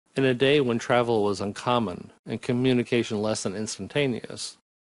In a day when travel was uncommon and communication less than instantaneous,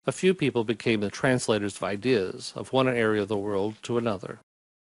 a few people became the translators of ideas of one area of the world to another.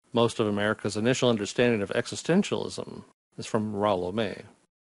 Most of America's initial understanding of existentialism is from Rollo May.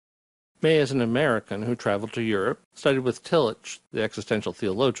 May is an American who traveled to Europe, studied with Tillich, the existential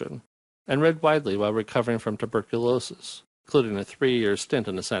theologian, and read widely while recovering from tuberculosis, including a 3-year stint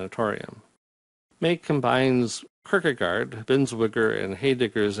in a sanatorium. May combines Kierkegaard, Binswanger, and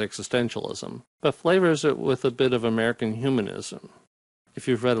Heidegger's existentialism, but flavors it with a bit of American humanism. If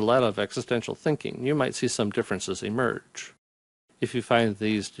you've read a lot of existential thinking, you might see some differences emerge. If you find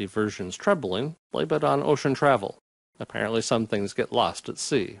these diversions troubling, blame it on ocean travel. Apparently some things get lost at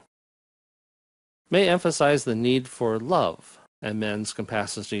sea. May emphasize the need for love and men's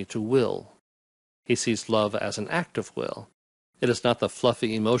capacity to will. He sees love as an act of will. It is not the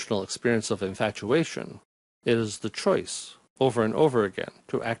fluffy emotional experience of infatuation. It is the choice, over and over again,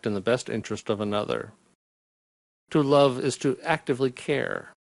 to act in the best interest of another. To love is to actively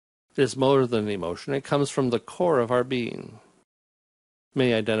care. It is more than emotion. It comes from the core of our being.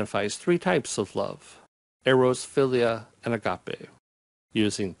 May identifies 3 types of love: eros, philia, and agape.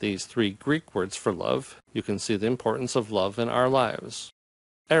 Using these 3 Greek words for love, you can see the importance of love in our lives.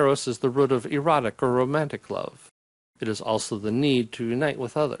 Eros is the root of erotic or romantic love. It is also the need to unite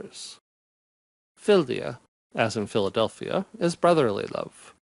with others. Philia, as in Philadelphia, is brotherly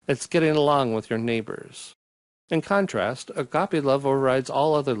love. It's getting along with your neighbors. In contrast, agape love overrides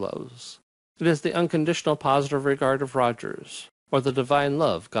all other loves. It is the unconditional positive regard of Rogers, or the divine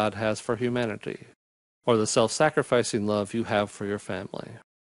love God has for humanity, or the self-sacrificing love you have for your family.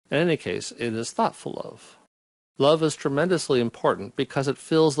 In any case, it is thoughtful love. Love is tremendously important because it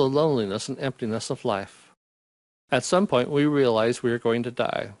fills the loneliness and emptiness of life. At some point we realize we are going to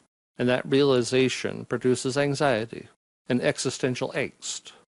die, and that realization produces anxiety and existential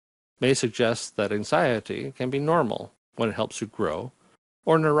angst. May suggests that anxiety can be normal when it helps you grow,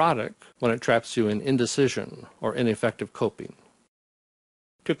 or neurotic when it traps you in indecision or ineffective coping.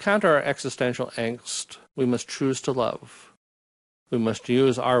 To counter our existential angst, we must choose to love. We must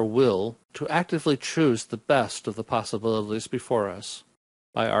use our will to actively choose the best of the possibilities before us.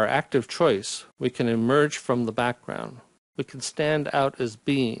 By our active choice, we can emerge from the background. We can stand out as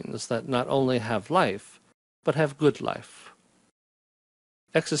beings that not only have life, but have good life.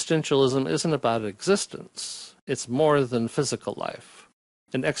 Existentialism isn't about existence. It's more than physical life.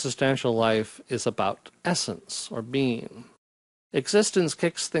 An existential life is about essence or being. Existence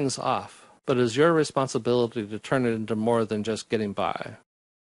kicks things off, but it is your responsibility to turn it into more than just getting by.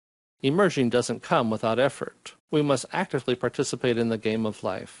 Emerging doesn't come without effort. We must actively participate in the game of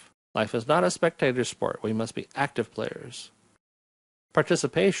life. Life is not a spectator sport. We must be active players.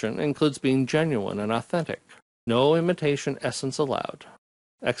 Participation includes being genuine and authentic. No imitation essence allowed.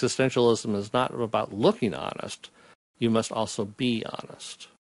 Existentialism is not about looking honest. You must also be honest.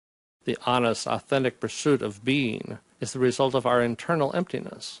 The honest, authentic pursuit of being is the result of our internal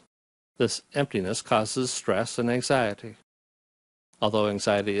emptiness. This emptiness causes stress and anxiety. Although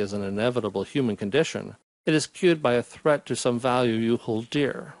anxiety is an inevitable human condition, it is cued by a threat to some value you hold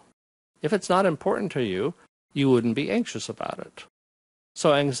dear. If it's not important to you, you wouldn't be anxious about it.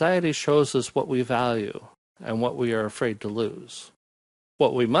 So anxiety shows us what we value and what we are afraid to lose.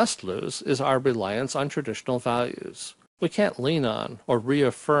 What we must lose is our reliance on traditional values. We can't lean on or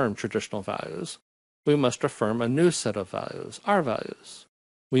reaffirm traditional values. We must affirm a new set of values, our values.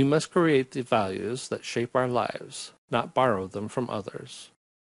 We must create the values that shape our lives, not borrow them from others.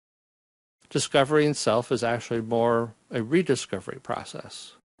 Discovering self is actually more a rediscovery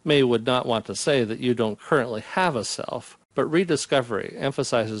process. May would not want to say that you don't currently have a self, but rediscovery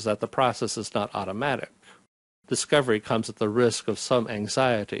emphasizes that the process is not automatic. Discovery comes at the risk of some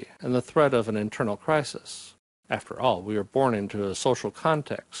anxiety and the threat of an internal crisis. After all, we are born into a social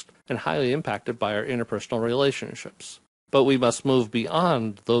context and highly impacted by our interpersonal relationships. But we must move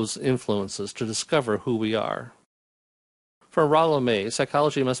beyond those influences to discover who we are. For Rollo May,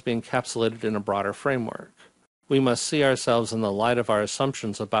 psychology must be encapsulated in a broader framework. We must see ourselves in the light of our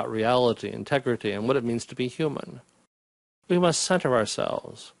assumptions about reality, integrity, and what it means to be human. We must center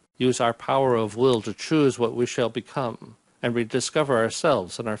ourselves, use our power of will to choose what we shall become, and rediscover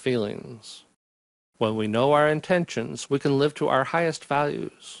ourselves and our feelings. When we know our intentions, we can live to our highest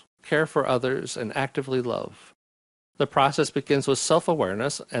values, care for others, and actively love. The process begins with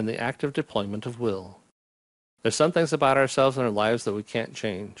self-awareness and the active deployment of will. There's some things about ourselves and our lives that we can't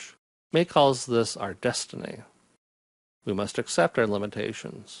change. May calls this our destiny. We must accept our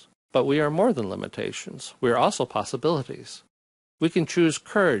limitations. But we are more than limitations. We are also possibilities. We can choose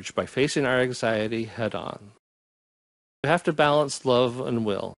courage by facing our anxiety head-on. We have to balance love and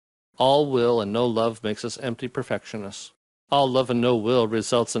will. All will and no love makes us empty perfectionists. All love and no will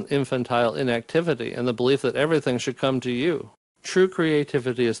results in infantile inactivity and the belief that everything should come to you. True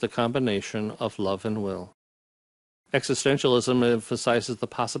creativity is the combination of love and will. Existentialism emphasizes the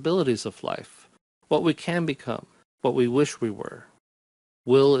possibilities of life, what we can become, what we wish we were.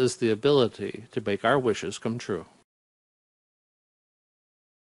 Will is the ability to make our wishes come true.